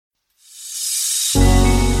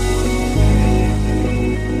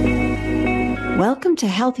Welcome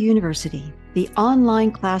to Health University, the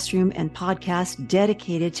online classroom and podcast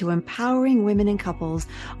dedicated to empowering women and couples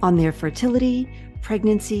on their fertility,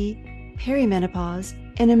 pregnancy, perimenopause,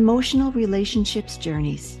 and emotional relationships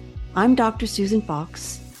journeys. I'm Dr. Susan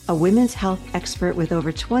Fox, a women's health expert with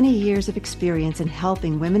over 20 years of experience in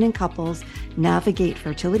helping women and couples navigate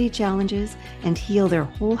fertility challenges and heal their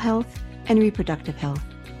whole health and reproductive health.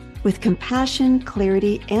 With compassion,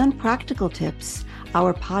 clarity, and practical tips,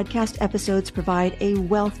 our podcast episodes provide a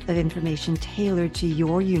wealth of information tailored to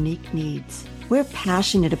your unique needs. We're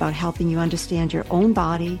passionate about helping you understand your own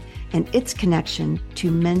body and its connection to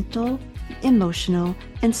mental, emotional,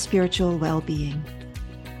 and spiritual well-being.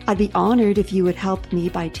 I'd be honored if you would help me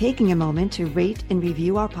by taking a moment to rate and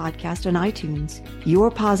review our podcast on iTunes. Your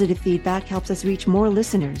positive feedback helps us reach more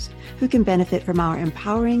listeners who can benefit from our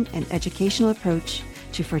empowering and educational approach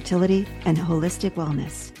to fertility and holistic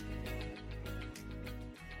wellness.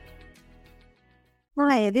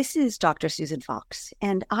 Hi, this is Dr. Susan Fox,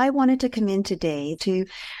 and I wanted to come in today to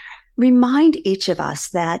remind each of us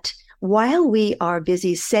that while we are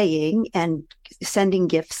busy saying and sending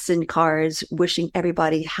gifts and cards, wishing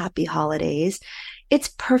everybody happy holidays,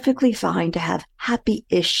 it's perfectly fine to have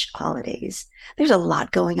happy-ish holidays. There's a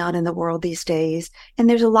lot going on in the world these days, and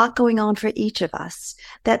there's a lot going on for each of us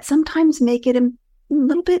that sometimes make it a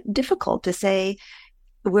little bit difficult to say,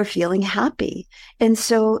 we're feeling happy. And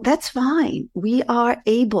so that's fine. We are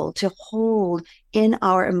able to hold in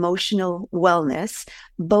our emotional wellness,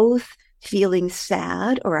 both feeling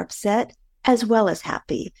sad or upset as well as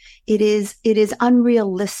happy. It is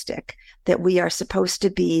unrealistic that we are supposed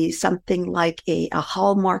to be something like a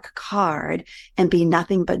Hallmark card and be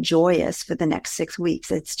nothing but joyous for the next 6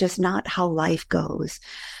 weeks. It's just not how life goes.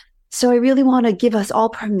 So I really want to give us all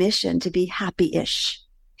permission to be happy-ish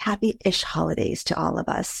holidays to all of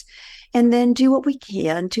us, and then do what we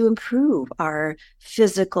can to improve our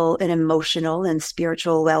physical and emotional and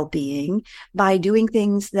spiritual well-being by doing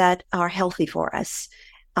things that are healthy for us.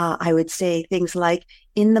 I would say things like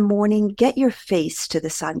in the morning, get your face to the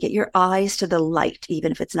sun, get your eyes to the light,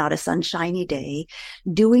 even if it's not a sunshiny day.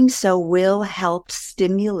 Doing so will help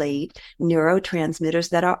stimulate neurotransmitters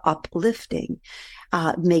that are uplifting.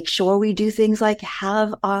 Make sure we do things like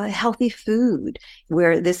have healthy food,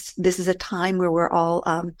 where this is a time where we're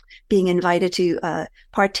all being invited to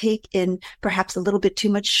partake in perhaps a little bit too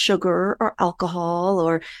much sugar or alcohol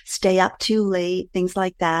or stay up too late, things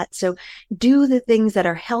like that. So do the things that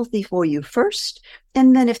are healthy for you first.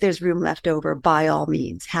 And then if there's room left over, by all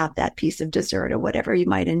means, have that piece of dessert or whatever you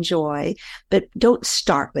might enjoy. But don't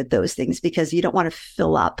start with those things because you don't want to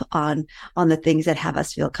fill up on the things that have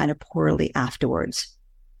us feel kind of poorly afterwards.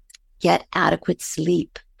 Get adequate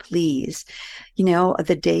sleep, please. You know,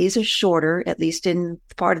 the days are shorter, at least in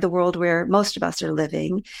the part of the world where most of us are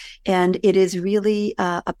living. And it is really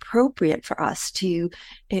appropriate for us to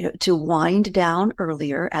wind down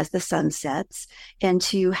earlier as the sun sets and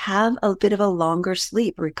to have a bit of a longer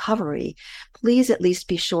sleep recovery. Please at least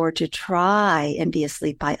be sure to try and be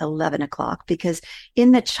asleep by 11 o'clock, because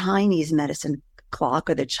in the Chinese medicine clock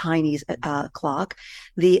or the Chinese clock,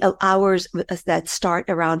 the hours that start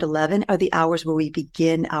around 11 are the hours where we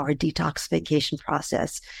begin our detoxification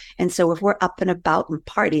process. And so if we're up and about and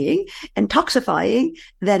partying and toxifying,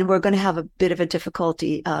 then we're going to have a bit of a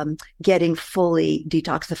difficulty getting fully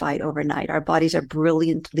detoxified overnight. Our bodies are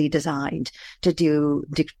brilliantly designed to do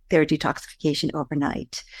their detoxification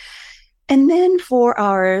overnight. And then for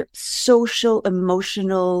our social,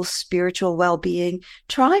 emotional, spiritual well-being,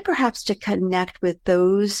 try perhaps to connect with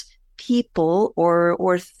those people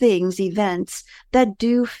or things, events that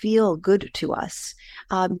do feel good to us.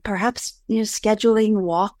 Perhaps, scheduling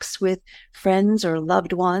walks with friends or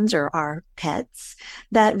loved ones or our pets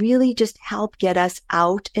that really just help get us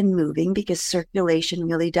out and moving, because circulation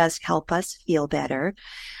really does help us feel better.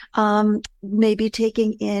 Maybe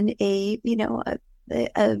taking in a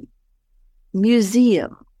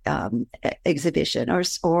museum exhibition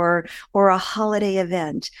or a holiday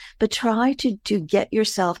event, but try to get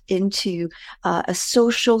yourself into a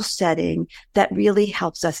social setting that really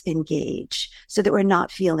helps us engage so that we're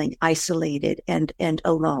not feeling isolated and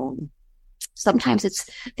alone. Sometimes it's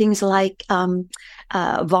things like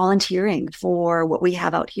volunteering for what we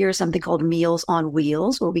have out here, something called Meals on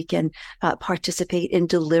Wheels, where we can participate in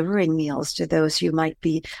delivering meals to those who might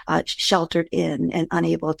be sheltered in and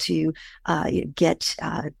unable to get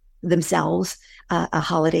themselves a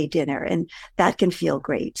holiday dinner, and that can feel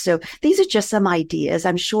great. So these are just some ideas.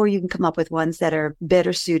 I'm sure you can come up with ones that are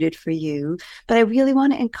better suited for you, but I really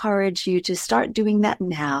want to encourage you to start doing that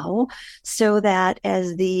now so that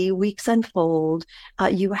as the weeks unfold,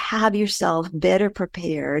 you have yourself better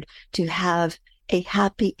prepared to have a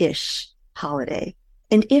happy-ish holiday.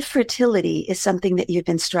 And if fertility is something that you've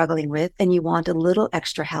been struggling with and you want a little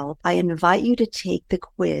extra help, I invite you to take the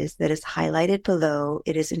quiz that is highlighted below.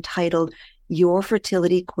 It is entitled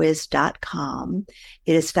yourfertilityquiz.com.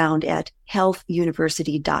 It is found at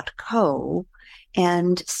healthuniversity.co,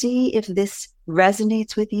 and see if this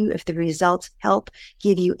resonates with you, if the results help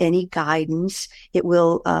give you any guidance. It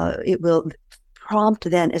will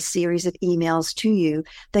prompt then a series of emails to you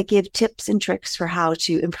that give tips and tricks for how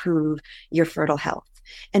to improve your fertile health.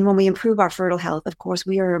 And when we improve our fertile health, of course,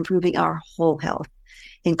 we are improving our whole health,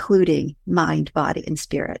 including mind, body, and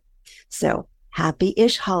spirit. So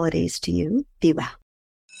happy-ish holidays to you. Be well.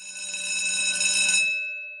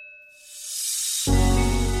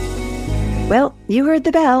 Well, you heard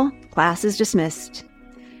the bell. Class is dismissed.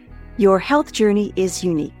 Your health journey is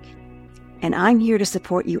unique, and I'm here to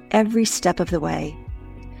support you every step of the way.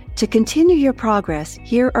 To continue your progress,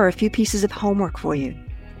 here are a few pieces of homework for you.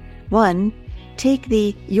 1, take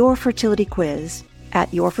the Your Fertility Quiz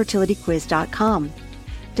at yourfertilityquiz.com.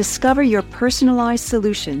 Discover your personalized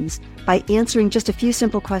solutions by answering just a few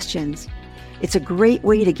simple questions. It's a great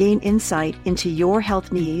way to gain insight into your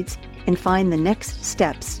health needs and find the next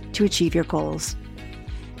steps to achieve your goals.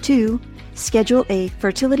 2, schedule a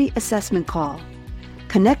fertility assessment call.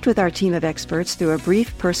 Connect with our team of experts through a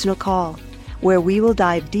brief personal call, where we will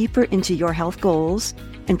dive deeper into your health goals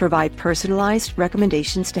and provide personalized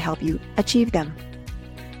recommendations to help you achieve them.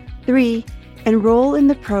 3, enroll in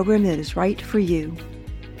the program that is right for you.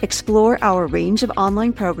 Explore our range of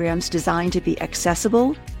online programs designed to be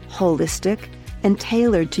accessible, holistic, and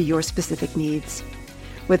tailored to your specific needs.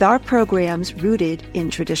 With our programs rooted in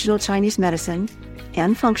traditional Chinese medicine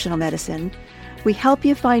and functional medicine, we help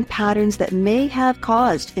you find patterns that may have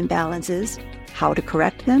caused imbalances, how to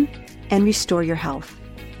correct them, and restore your health.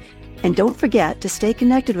 And don't forget to stay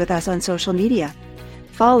connected with us on social media.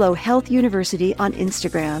 Follow Health University on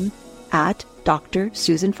Instagram at Dr.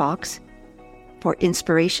 Susan Fox for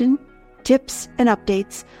inspiration, tips, and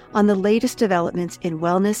updates on the latest developments in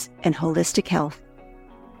wellness and holistic health.